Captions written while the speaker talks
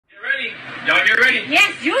Y'all get ready?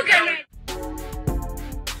 Yes, you get ready.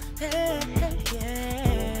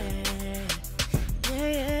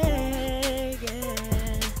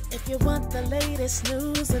 If you want the latest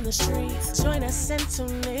news in the streets, join us and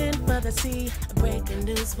tune in for the tea. Breaking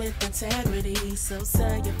news with integrity. So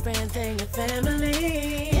tell your friends and your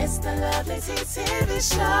family. It's the Lovelyti TV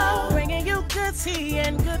show, bringing you good tea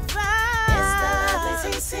and good vibes. It's the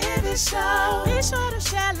Lovelyti TV show. Be sure to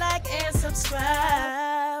share, like, and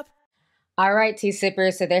subscribe. All right, tea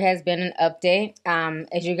sippers. So there has been an update.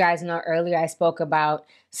 As you guys know, earlier I spoke about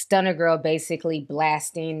Stunner Girl basically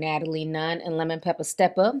blasting Natalie Nunn and Lemon Pepper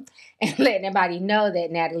Step Up and letting everybody know that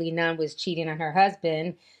Natalie Nunn was cheating on her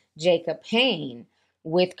husband, Jacob Payne,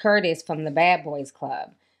 with Curtis from the Bad Boys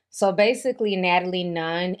Club. So basically, Natalie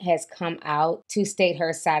Nunn has come out to state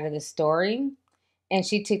her side of the story, and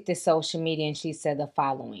she took to social media and she said the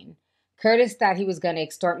following. Curtis thought he was going to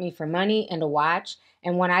extort me for money and a watch,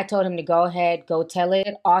 and when I told him to go ahead, go tell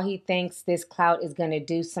it, all he thinks this clout is going to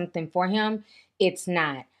do something for him. It's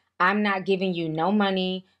not. I'm not giving you no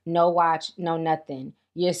money, no watch, no nothing.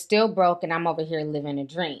 You're still broke and I'm over here living a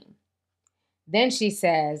dream. Then she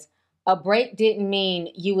says, a break didn't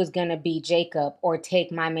mean you was going to be Jacob or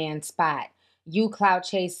take my man's spot. You clout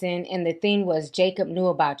chasing, and the thing was Jacob knew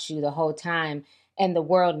about you the whole time and the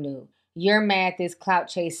world knew. You're mad this clout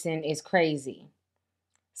chasing is crazy.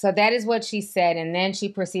 So that is what she said. And then she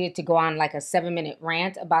proceeded to go on like a 7-minute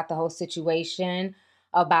rant about the whole situation,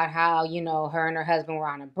 about how, you know, her and her husband were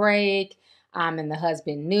on a break, and the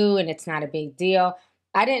husband knew, and it's not a big deal.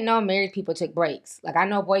 I didn't know married people took breaks. Like, I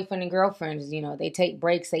know boyfriend and girlfriends, you know, they take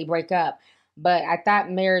breaks, they break up. But I thought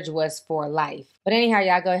marriage was for life. But anyhow,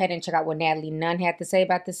 y'all go ahead and check out what Natalie Nunn had to say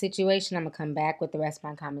about the situation. I'm going to come back with the rest of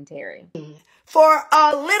my commentary. For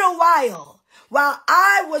a little while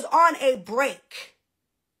I was on a break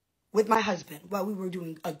with my husband, while we were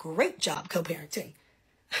doing a great job co-parenting,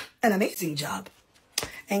 an amazing job.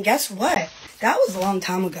 And guess what? That was a long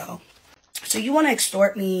time ago. So you want to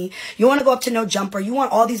extort me, you want to go up to No Jumper, you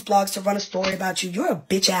want all these blogs to run a story about you. You're a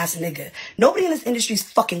bitch ass nigga. Nobody in this industry is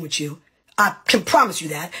fucking with you. I can promise you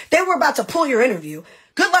that. They were about to pull your interview.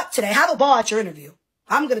 Good luck today. Have a ball at your interview.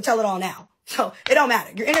 I'm going to tell it all now. So it don't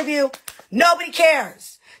matter. Your interview, nobody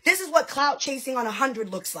cares. This is what clout chasing on 100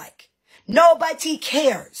 looks like. Nobody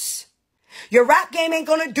cares. Your rap game ain't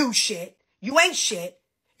gonna do shit. You ain't shit.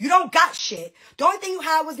 You don't got shit. The only thing you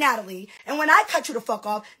had was Natalie. And when I cut you the fuck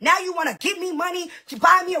off, now you want to give me money to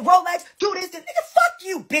buy me a Rolex, do this. Nigga, fuck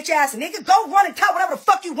you, bitch ass nigga. Go run and tell whatever the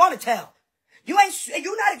fuck you want to tell. You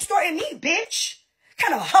not extorting me, bitch.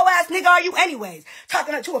 Kind of hoe ass nigga are you anyways?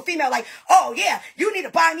 Talking to a female like, oh yeah, you need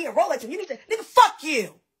to buy me a Rolex and you need to, nigga, fuck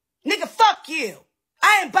you. Nigga, fuck you.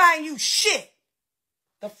 I ain't buying you shit.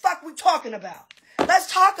 The fuck we talking about?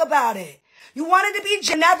 Let's talk about it. You wanted to be,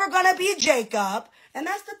 you're never gonna be Jacob. And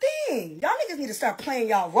that's the thing. Y'all niggas need to start playing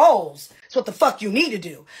y'all roles. That's what the fuck you need to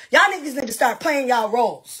do. Y'all niggas need to start playing y'all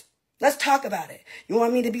roles. Let's talk about it. You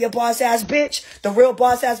want me to be a boss-ass bitch? The real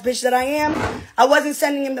boss-ass bitch that I am? I wasn't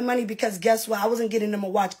sending him the money because guess what? I wasn't getting him a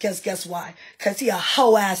watch because guess why? Because he a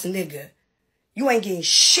hoe-ass nigga. You ain't getting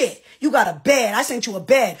shit. You got a bed. I sent you a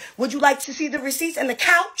bed. Would you like to see the receipts and the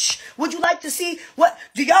couch? Would you like to see what?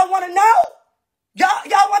 Do y'all want to know?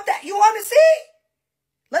 Y'all want that? You want to see?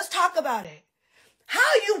 Let's talk about it. How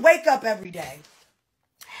you wake up every day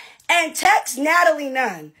and text Natalie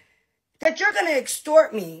Nunn that you're going to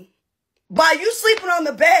extort me while you sleeping on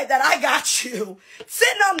the bed that I got you,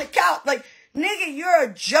 sitting on the couch. Like, nigga, you're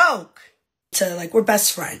a joke. Like, we're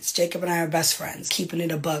best friends. Jacob and I are best friends. Keeping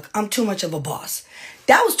it a buck. I'm too much of a boss.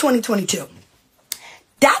 That was 2022.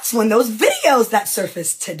 That's when those videos that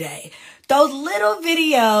surfaced today, those little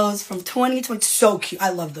videos from 2020, so cute.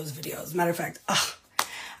 I love those videos. Matter of fact,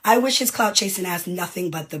 I wish his clout chasing ass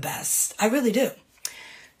nothing but the best. I really do.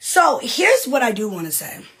 So here's what I do want to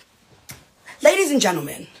say. Ladies and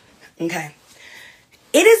gentlemen, okay,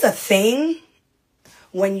 it is a thing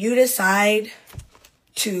when you decide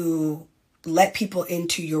to let people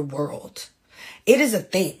into your world. It is a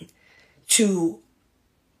thing to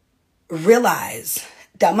realize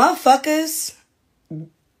that motherfuckers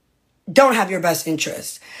don't have your best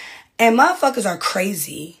interest. And motherfuckers are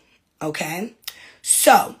crazy, okay?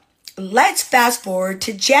 So, let's fast forward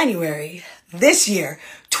to January this year,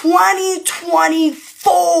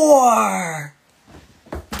 2024.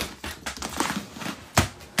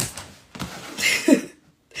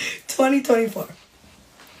 2024.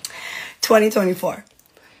 2024.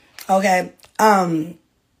 Okay.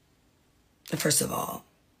 First of all,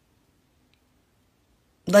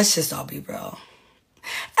 let's just all be real.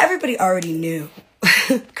 Everybody already knew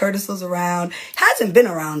Curtis was around. Hasn't been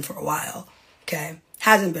around for a while. Okay.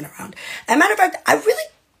 Hasn't been around. As a matter of fact, I really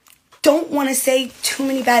don't want to say too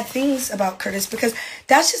many bad things about Curtis because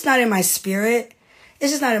that's just not in my spirit.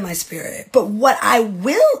 It's just not in my spirit. But what I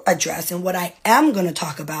will address and what I am going to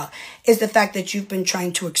talk about is the fact that you've been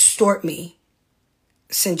trying to extort me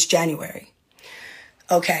since January.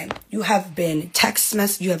 Okay, you have text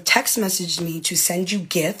messaged me to send you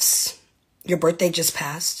gifts. Your birthday just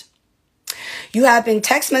passed. You have been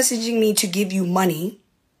text messaging me to give you money.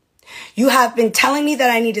 You have been telling me that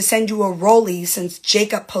I need to send you a Rollie since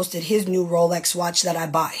Jacob posted his new Rolex watch that I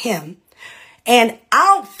bought him. And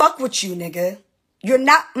I don't fuck with you, nigga. You're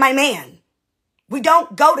not my man. We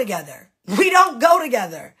don't go together. We don't go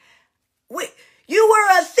together. You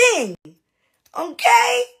were a thing,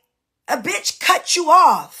 okay? A bitch cut you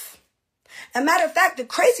off. As a matter of fact, the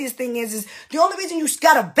craziest thing is the only reason you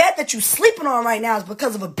got a bed that you sleeping on right now is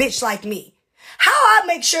because of a bitch like me. How I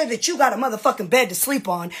make sure that you got a motherfucking bed to sleep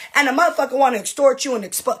on and a motherfucker want to extort you and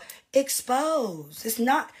expose. It's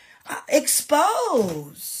not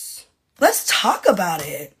expose. Let's talk about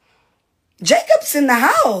it. Jacob's in the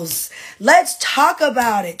house. Let's talk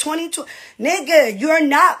about it. 22. Nigga, you're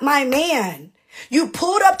not my man. You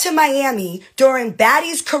pulled up to Miami during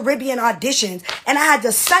Baddie's Caribbean auditions and I had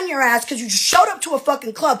to sun your ass because you showed up to a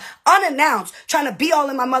fucking club unannounced trying to be all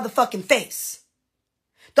in my motherfucking face.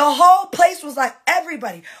 The whole place was like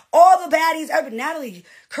everybody, all the baddies, everybody. Natalie,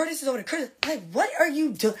 Curtis is over there. Curtis, like, what are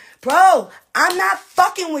you doing? Bro, I'm not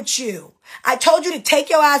fucking with you. I told you to take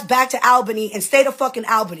your ass back to Albany and stay to fucking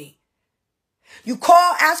Albany. You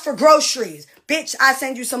call, ask for groceries. Bitch, I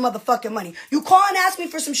send you some motherfucking money. You call and ask me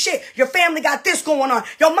for some shit. Your family got this going on.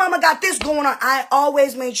 Your mama got this going on. I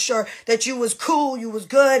always made sure that you was cool, you was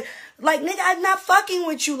good. Like, nigga, I'm not fucking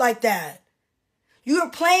with you like that. You are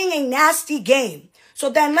playing a nasty game. So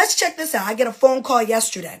then let's check this out. I get a phone call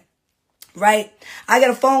yesterday, right? I get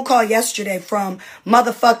a phone call yesterday from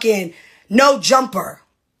motherfucking No Jumper.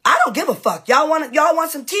 I don't give a fuck. Y'all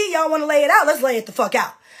want some tea? Y'all want to lay it out? Let's lay it the fuck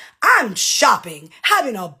out. I'm shopping,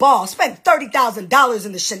 having a ball, spent $30,000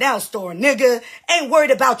 in the Chanel store, nigga. Ain't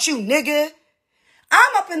worried about you, nigga.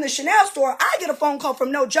 I'm up in the Chanel store. I get a phone call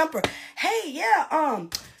from No Jumper. Hey, yeah,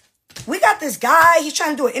 we got this guy. He's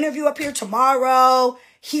trying to do an interview up here tomorrow.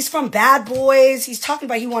 He's from Bad Boys. He's talking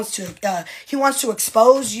about he wants to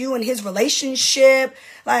expose you and his relationship.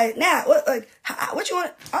 Like, nah, what you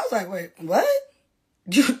want? I was like, wait, what?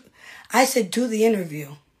 I said, do the interview.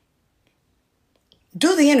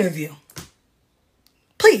 Do the interview.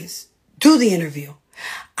 Please, do the interview.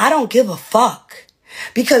 I don't give a fuck.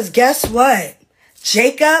 Because guess what?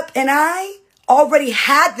 Jacob and I already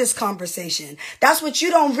had this conversation. That's what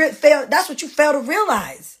you fail to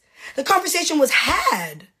realize. The conversation was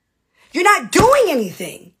had. You're not doing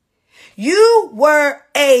anything. You were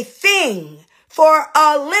a thing for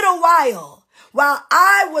a little while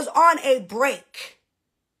I was on a break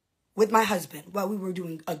with my husband while we were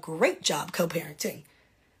doing a great job co-parenting.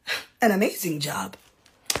 An amazing job.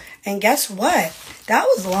 And guess what? That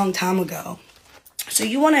was a long time ago. So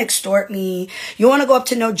you want to extort me. You want to go up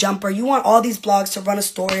to No Jumper. You want all these blogs to run a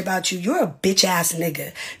story about you. You're a bitch ass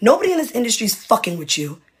nigga. Nobody in this industry is fucking with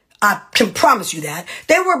you. I can promise you that.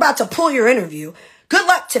 They were about to pull your interview. Good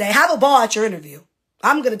luck today. Have a ball at your interview.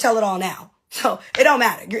 I'm going to tell it all now. So it don't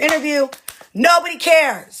matter. Your interview, nobody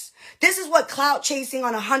cares. This is what clout chasing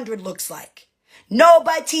on 100 looks like.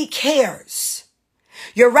 Nobody cares.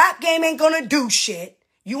 Your rap game ain't going to do shit.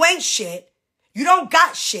 You ain't shit. You don't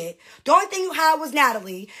got shit. The only thing you had was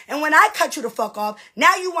Natalie. And when I cut you the fuck off,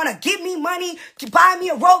 now you want to give me money to buy me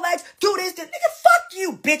a Rolex, do this. Nigga, fuck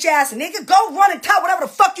you, bitch ass nigga. Go run and tell whatever the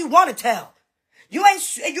fuck you want to tell. You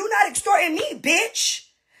not extorting me, bitch.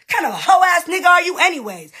 Kind of a hoe ass nigga are you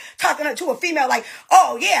anyways? Talking to a female like,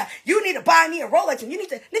 oh yeah, you need to buy me a Rolex and you need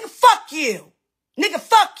to, nigga, fuck you. Nigga,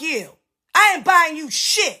 fuck you. I ain't buying you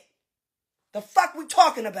shit. The fuck we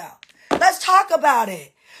talking about? Let's talk about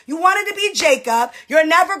it. You wanted to be Jacob. You're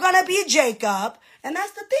never going to be Jacob. And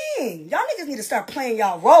that's the thing. Y'all niggas need to start playing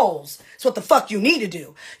y'all roles. That's what the fuck you need to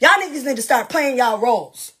do. Y'all niggas need to start playing y'all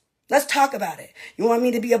roles. Let's talk about it. You want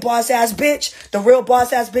me to be a boss-ass bitch? The real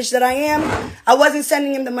boss-ass bitch that I am? I wasn't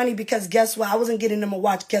sending him the money because guess what? I wasn't getting him a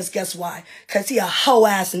watch because guess why? Because he a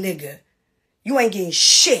hoe-ass nigga. You ain't getting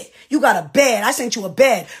shit. You got a bed. I sent you a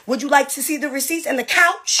bed. Would you like to see the receipts and the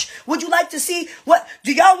couch? Would you like to see what?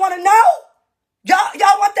 Do y'all want to know?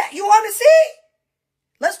 Y'all want that? You want to see?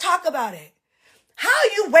 Let's talk about it. How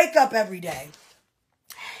you wake up every day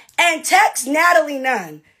and text Natalie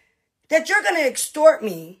Nunn that you're going to extort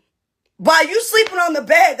me while you sleeping on the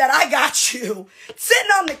bed that I got you,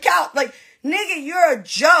 sitting on the couch. Like, nigga, you're a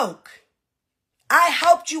joke. I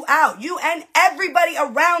helped you out. You and everybody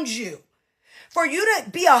around you. For you to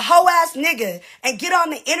be a hoe-ass nigga and get on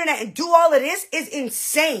the internet and do all of this is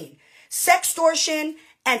insane. Sextortion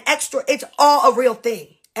and extort, it's all a real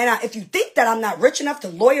thing. And if you think that I'm not rich enough to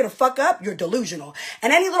lawyer the fuck up, you're delusional.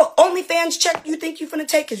 And any little OnlyFans check you think you're finna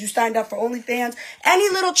take because you signed up for OnlyFans, any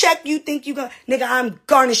little check you think you gonna, nigga, I'm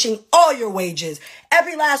garnishing all your wages.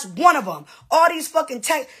 Every last one of them. All these fucking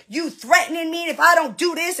texts, you threatening me if I don't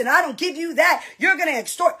do this and I don't give you that, you're gonna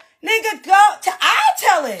extort. Nigga, I'll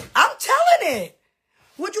tell it. I'm telling it.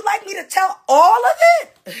 Would you like me to tell all of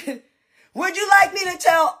it? Would you like me to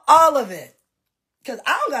tell all of it? Because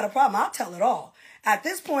I don't got a problem. I'll tell it all. At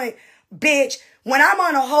this point, bitch, when I'm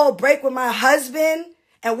on a whole break with my husband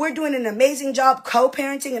and we're doing an amazing job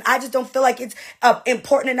co-parenting and I just don't feel like it's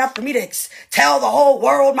important enough for me to tell the whole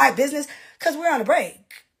world my business because we're on a break.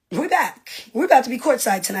 We're back. We're about to be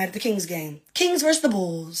courtside tonight at the Kings game. Kings versus the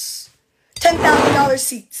Bulls. $10,000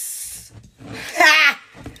 seats.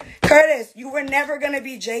 Curtis, you were never going to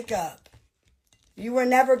be Jacob. You were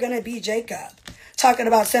never going to be Jacob. Talking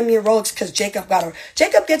about send me a Rolex because Jacob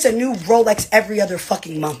gets a new Rolex every other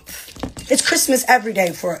fucking month. It's Christmas every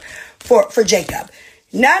day for Jacob.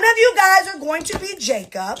 None of you guys are going to be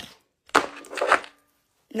Jacob.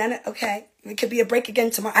 Okay. It could be a break again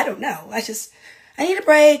tomorrow. I don't know. I need a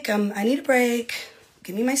break. I need a break.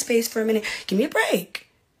 Give me my space for a minute. Give me a break.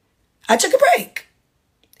 I took a break.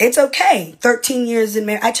 It's okay. 13 years in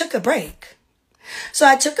marriage. I took a break. So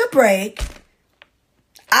I took a break.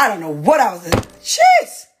 I don't know what I was in.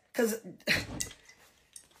 Jeez. Because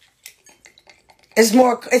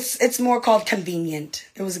it's more called convenient.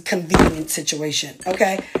 It was a convenient situation.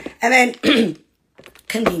 Okay. And then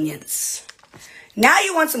convenience. Now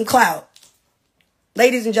you want some clout.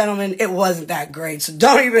 Ladies and gentlemen, it wasn't that great. So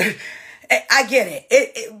don't even, I get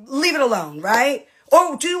it. Leave it alone, right?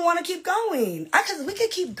 Or do you want to keep going? Because we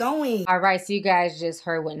could keep going. All right, so you guys just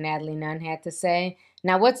heard what Natalie Nunn had to say.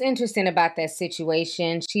 Now, what's interesting about that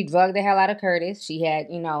situation, she drugged the hell out of Curtis. She had,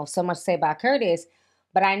 so much to say about Curtis.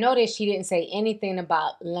 But I noticed she didn't say anything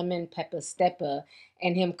about Lemon Pepper Stepper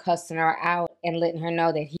and him cussing her out and letting her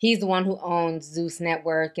know that he's the one who owns Zeus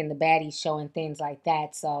Network and the Baddies Show and things like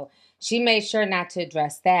that. So she made sure not to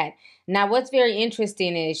address that. Now, what's very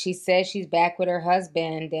interesting is she says she's back with her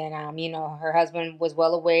husband and, her husband was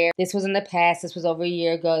well aware. This was in the past. This was over a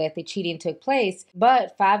year ago that the cheating took place.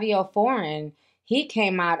 But Fabio Foreign, he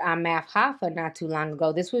came out on Math Hoffa not too long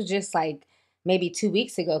ago. This was just like maybe 2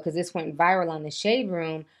 weeks ago because this went viral on the Shade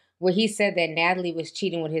Room where he said that Natalie was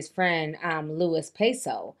cheating with his friend, Louis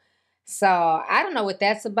Peso. So I don't know what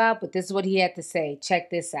that's about, but this is what he had to say. Check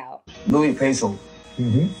this out. Louis Peso.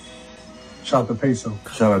 Mm-hmm. Shout out to Peso.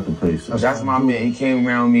 Shout out to Peso. That's my man. He came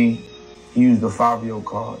around me. He used the Fabio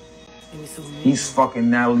card. He's fucking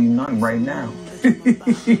Natalie Nunn right now.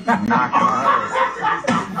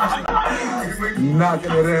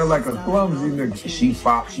 Knocking it in like a clumsy nigga. She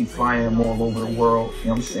flying him all over the world. You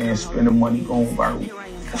know what I'm saying? Spending money, going viral.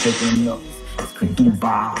 Taking him up to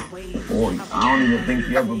Dubai. Boy, I don't even think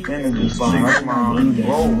he ever been to Dubai. That's my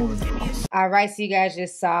bro. All right, so you guys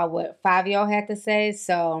just saw what Fabio had to say.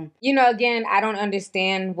 So, again, I don't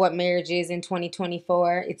understand what marriage is in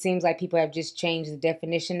 2024. It seems like people have just changed the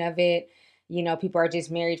definition of it. People are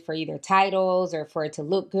just married for either titles or for it to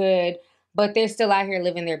look good, but they're still out here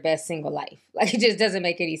living their best single life. Like, it just doesn't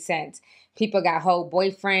make any sense. People got whole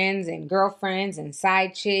boyfriends and girlfriends and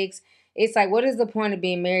side chicks. It's like, what is the point of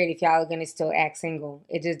being married if y'all are going to still act single?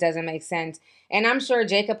 It just doesn't make sense. And I'm sure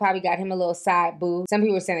Jacob probably got him a little side boo. Some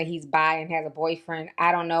people are saying that he's bi and has a boyfriend.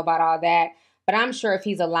 I don't know about all that. But I'm sure if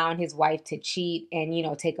he's allowing his wife to cheat and,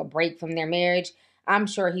 take a break from their marriage, I'm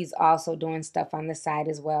sure he's also doing stuff on the side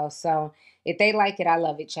as well. So if they like it, I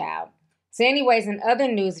love it, child. So anyways, in other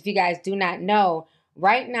news, if you guys do not know,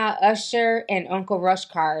 right now Usher and Uncle Rush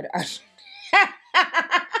Card are...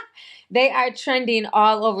 They are trending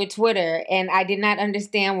all over Twitter, and I did not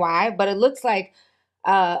understand why, but it looks like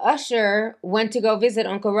Usher went to go visit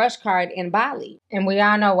Uncle Rush Card in Bali. And we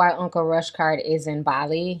all know why Uncle Rush Card is in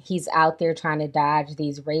Bali. He's out there trying to dodge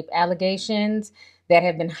these rape allegations that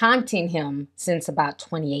have been haunting him since about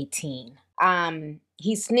 2018.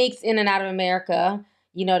 He sneaks in and out of America,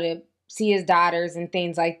 to see his daughters and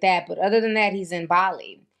things like that. But other than that, he's in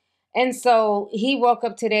Bali. And so he woke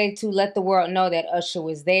up today to let the world know that Usher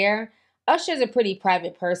was there. Usher's a pretty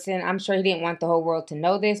private person. I'm sure he didn't want the whole world to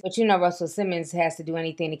know this, but Russell Simmons has to do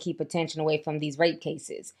anything to keep attention away from these rape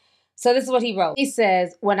cases. So this is what he wrote. He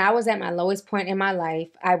says, "When I was at my lowest point in my life,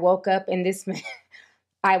 I woke up and this man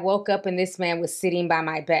was sitting by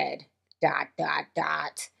my bed. ... I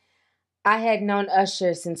had known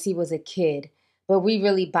Usher since he was a kid. but we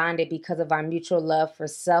really bonded because of our mutual love for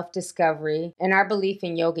self-discovery and our belief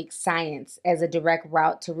in yogic science as a direct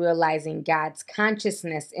route to realizing God's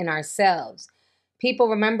consciousness in ourselves. People,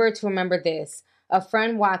 remember this. A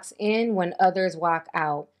friend walks in when others walk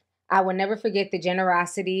out. I will never forget the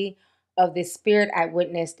generosity of the spirit I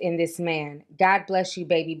witnessed in this man. God bless you,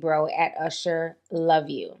 baby bro, at Usher. Love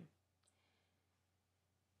you.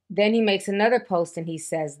 Then he makes another post and he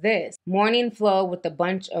says this: morning flow with a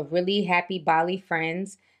bunch of really happy Bali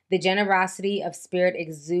friends. The generosity of spirit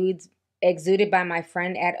exuded by my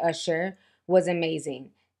friend at Usher was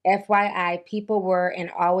amazing. FYI, people were and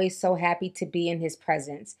always so happy to be in his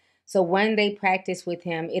presence. So when they practice with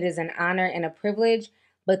him, it is an honor and a privilege,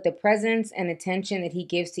 but the presence and attention that he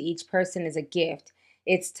gives to each person is a gift.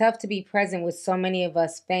 It's tough to be present with so many of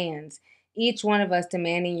us fans, each one of us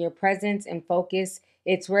demanding your presence and focus.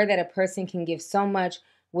 It's rare that a person can give so much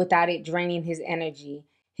without it draining his energy.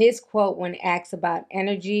 His quote when asked about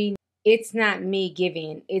energy, "It's not me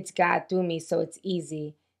giving, it's God through me, so it's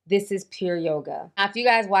easy. This is pure yoga." Now, if you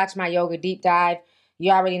guys watch my yoga deep dive,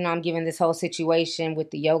 you already know I'm giving this whole situation with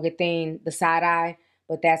the yoga thing the side eye,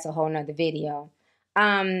 but that's a whole nother video.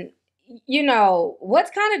 You know, what's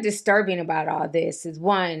kind of disturbing about all this is,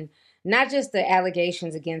 one, not just the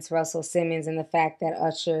allegations against Russell Simmons and the fact that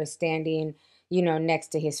Usher is standing, you know, next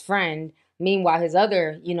to his friend. Meanwhile, his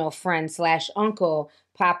other, you know, friend / uncle,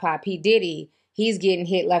 Papa P. Diddy, he's getting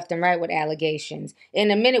hit left and right with allegations. In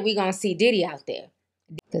a minute, we gonna see Diddy out there.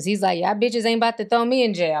 Because he's like, y'all bitches ain't about to throw me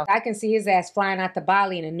in jail. I can see his ass flying out to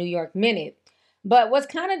Bali in a New York minute. But what's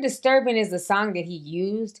kind of disturbing is the song that he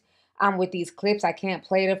used with these clips. I can't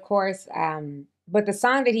play it, of course. But the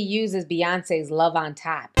song that he used is Beyonce's Love on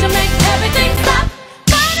Top. To make everything stop,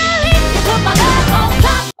 finally put my love on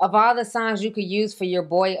top. Of all the songs you could use for your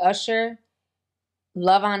boy Usher,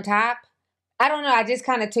 Love on Top, I don't know. I just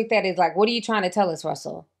kind of took that as like, what are you trying to tell us,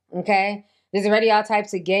 Russell? Okay? There's already all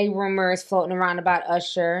types of gay rumors floating around about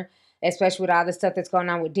Usher, especially with all the stuff that's going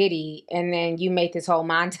on with Diddy. And then you make this whole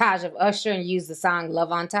montage of Usher and use the song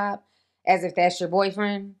Love on Top as if that's your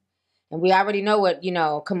boyfriend. And we already know what, you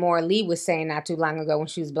know, Kimora Lee was saying not too long ago when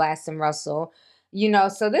she was blasting Russell. You know,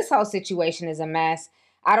 so this whole situation is a mess.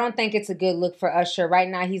 I don't think it's a good look for Usher. Right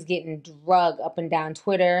now, he's getting drugged up and down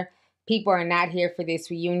Twitter. People are not here for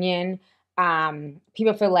this reunion.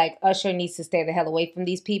 People feel like Usher needs to stay the hell away from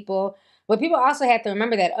these people. But people also have to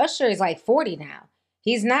remember that Usher is like 40 now.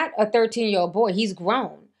 He's not a 13-year-old boy. He's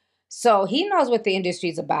grown. So he knows what the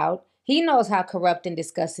industry's about. He knows how corrupt and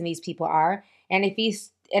disgusting these people are. And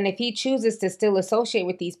if he chooses to still associate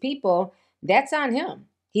with these people, that's on him.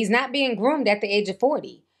 He's not being groomed at the age of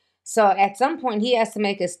 40. So at some point, he has to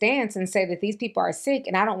make a stance and say that these people are sick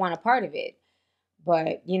and I don't want a part of it.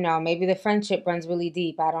 But, you know, maybe the friendship runs really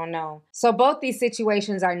deep. I don't know. So both these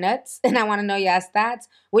situations are nuts, and I want to know y'all's thoughts.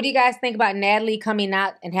 What do you guys think about Natalie coming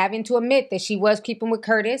out and having to admit that she was creeping with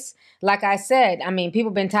Curtis? Like I said, I mean,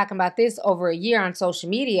 people have been talking about this over a year on social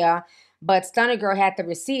media, but Stunner Girl had the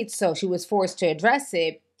receipts, so she was forced to address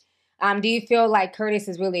it. Do you feel like Curtis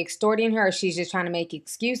is really extorting her, or she's just trying to make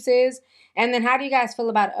excuses? And then how do you guys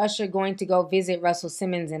feel about Usher going to go visit Russell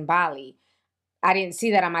Simmons in Bali? I didn't see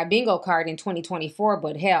that on my bingo card in 2024,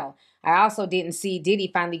 but hell, I also didn't see Diddy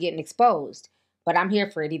finally getting exposed. But I'm here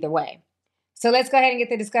for it either way. So let's go ahead and get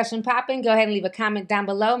the discussion popping. Go ahead and leave a comment down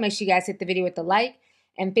below. Make sure you guys hit the video with the like.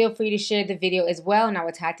 And feel free to share the video as well. And I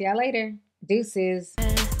will talk to y'all later. Deuces.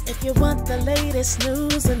 If you want the latest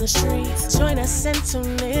news in the streets, join us and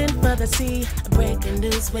tune in for the tea. Breaking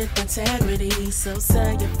news with integrity. So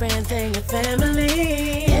tell your friends and your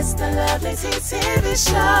family. It's the Lovelyti TV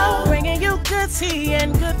show, bringing you good tea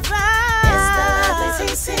and good vibes.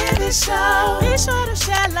 It's the Lovelyti TV show. Be sure to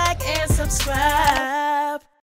share, like, and subscribe.